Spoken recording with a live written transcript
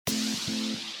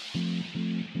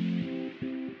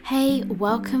Hey,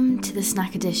 welcome to the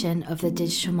snack edition of the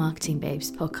Digital Marketing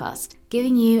Babes podcast,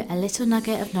 giving you a little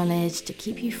nugget of knowledge to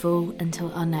keep you full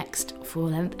until our next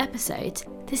full-length episode.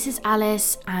 This is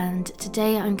Alice, and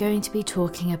today I'm going to be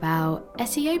talking about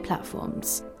SEO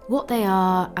platforms, what they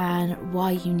are and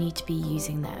why you need to be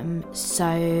using them.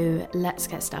 So let's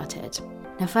get started.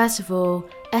 Now, first of all,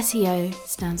 SEO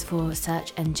stands for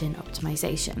Search Engine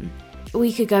Optimization.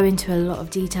 We could go into a lot of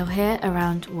detail here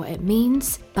around what it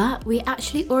means, but we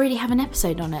actually already have an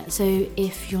episode on it. So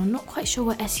if you're not quite sure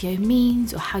what SEO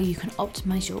means or how you can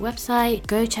optimize your website,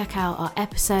 go check out our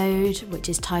episode, which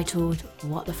is titled,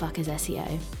 What the Fuck is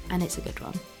SEO? And it's a good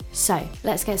one. So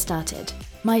let's get started.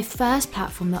 My first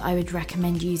platform that I would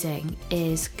recommend using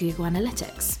is Google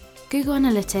Analytics. Google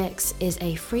Analytics is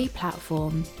a free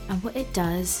platform, and what it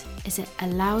does is it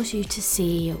allows you to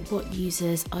see what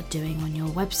users are doing on your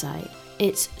website.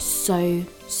 It's so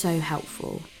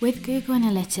helpful. With Google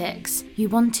Analytics, you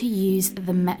want to use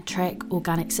the metric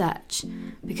organic search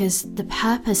because the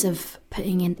purpose of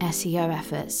putting in SEO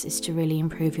efforts is to really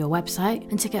improve your website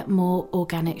and to get more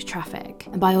organic traffic.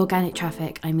 And by organic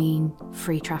traffic, I mean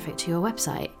free traffic to your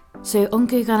website. So on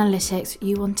Google Analytics,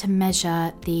 you want to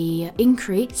measure the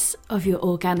increase of your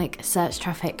organic search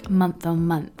traffic month on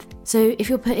month. So if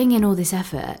you're putting in all this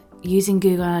effort, using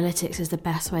Google Analytics is the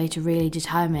best way to really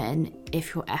determine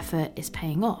if your effort is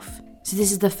paying off. So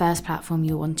this is the first platform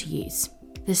you'll want to use.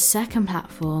 The second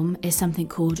platform is something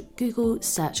called Google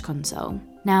Search Console.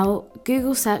 Now,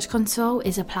 Google Search Console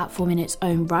is a platform in its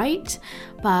own right,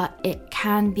 but it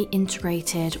can be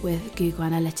integrated with Google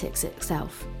Analytics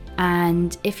itself.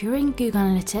 And if you're in Google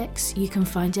Analytics, you can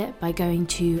find it by going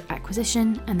to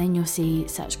Acquisition and then you'll see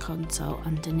Search Console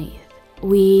underneath.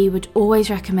 We would always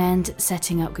recommend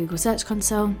setting up Google Search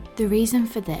Console. The reason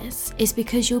for this is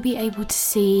because you'll be able to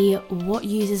see what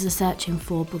users are searching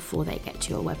for before they get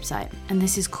to your website. And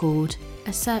this is called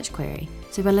a search query.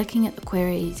 So by looking at the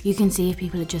queries, you can see if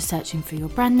people are just searching for your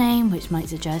brand name, which might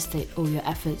suggest that all your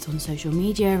efforts on social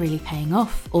media are really paying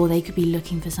off, or they could be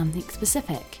looking for something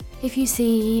specific. If you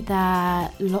see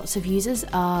that lots of users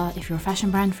are, if you're a fashion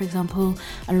brand, for example,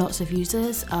 and lots of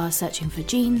users are searching for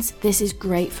jeans, this is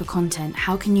great for content.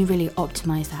 How can you really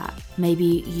optimize that?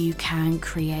 Maybe you can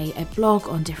create a blog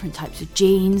on different types of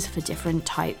jeans for different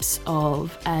types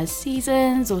of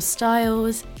seasons or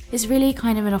styles. It's really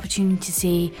kind of an opportunity to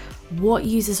see what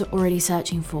users are already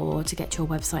searching for to get to your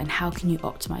website and how can you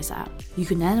optimize that. You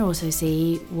can then also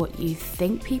see what you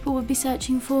think people would be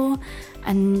searching for,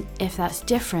 and if that's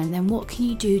different, then what can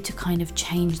you do to kind of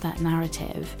change that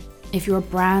narrative? If you're a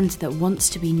brand that wants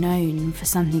to be known for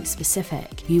something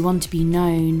specific, you want to be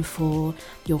known for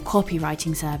your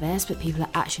copywriting service, but people are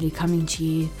actually coming to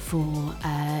you for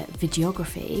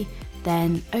videography,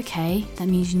 then okay, that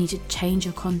means you need to change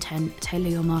your content, tailor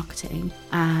your marketing,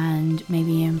 and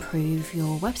maybe improve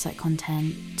your website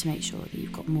content to make sure that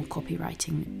you've got more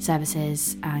copywriting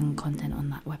services and content on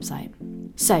that website.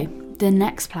 So the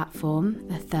next platform,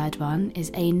 the third one, is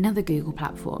another Google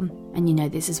platform. And you know,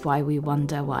 this is why we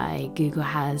wonder why Google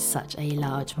has such a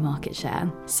large market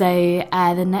share. So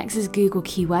the next is Google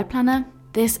Keyword Planner.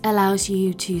 This allows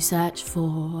you to search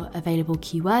for available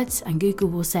keywords, and Google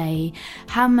will say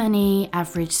how many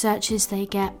average searches they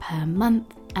get per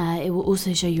month. It will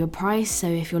also show you a price, so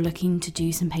if you're looking to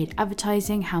do some paid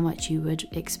advertising, how much you would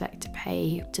expect to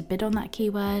pay to bid on that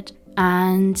keyword.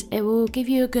 And it will give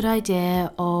you a good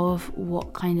idea of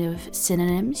what kind of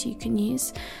synonyms you can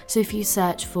use. So if you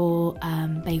search for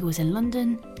bagels in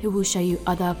London, it will show you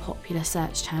other popular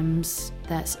search terms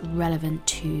that's relevant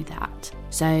to that.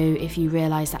 So if you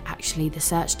realise that actually the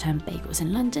search term bagels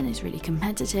in London is really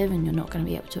competitive and you're not going to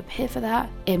be able to appear for that,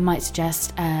 it might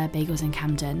suggest bagels in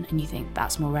Camden, and you think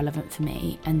that's more relevant for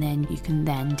me, and then you can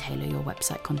then tailor your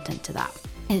website content to that.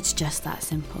 It's just that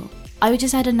simple. I would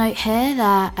just add a note here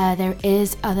that there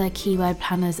is other keyword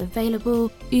planners available.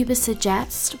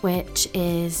 Ubersuggest, which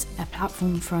is a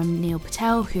platform from Neil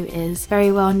Patel, who is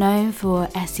very well known for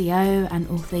SEO and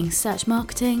all things search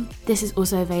marketing. This is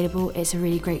also available. It's a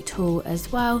really great tool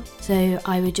as well. So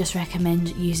I would just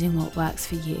recommend using what works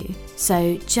for you.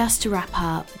 So just to wrap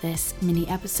up this mini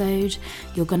episode,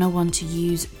 you're going to want to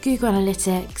use Google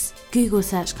Analytics, Google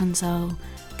Search Console,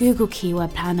 Google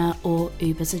Keyword Planner, or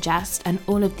Ubersuggest, and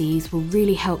all of these will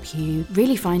really help you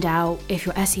really find out if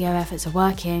your SEO efforts are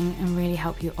working and really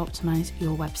help you optimize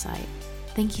your website.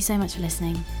 Thank you so much for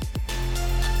listening.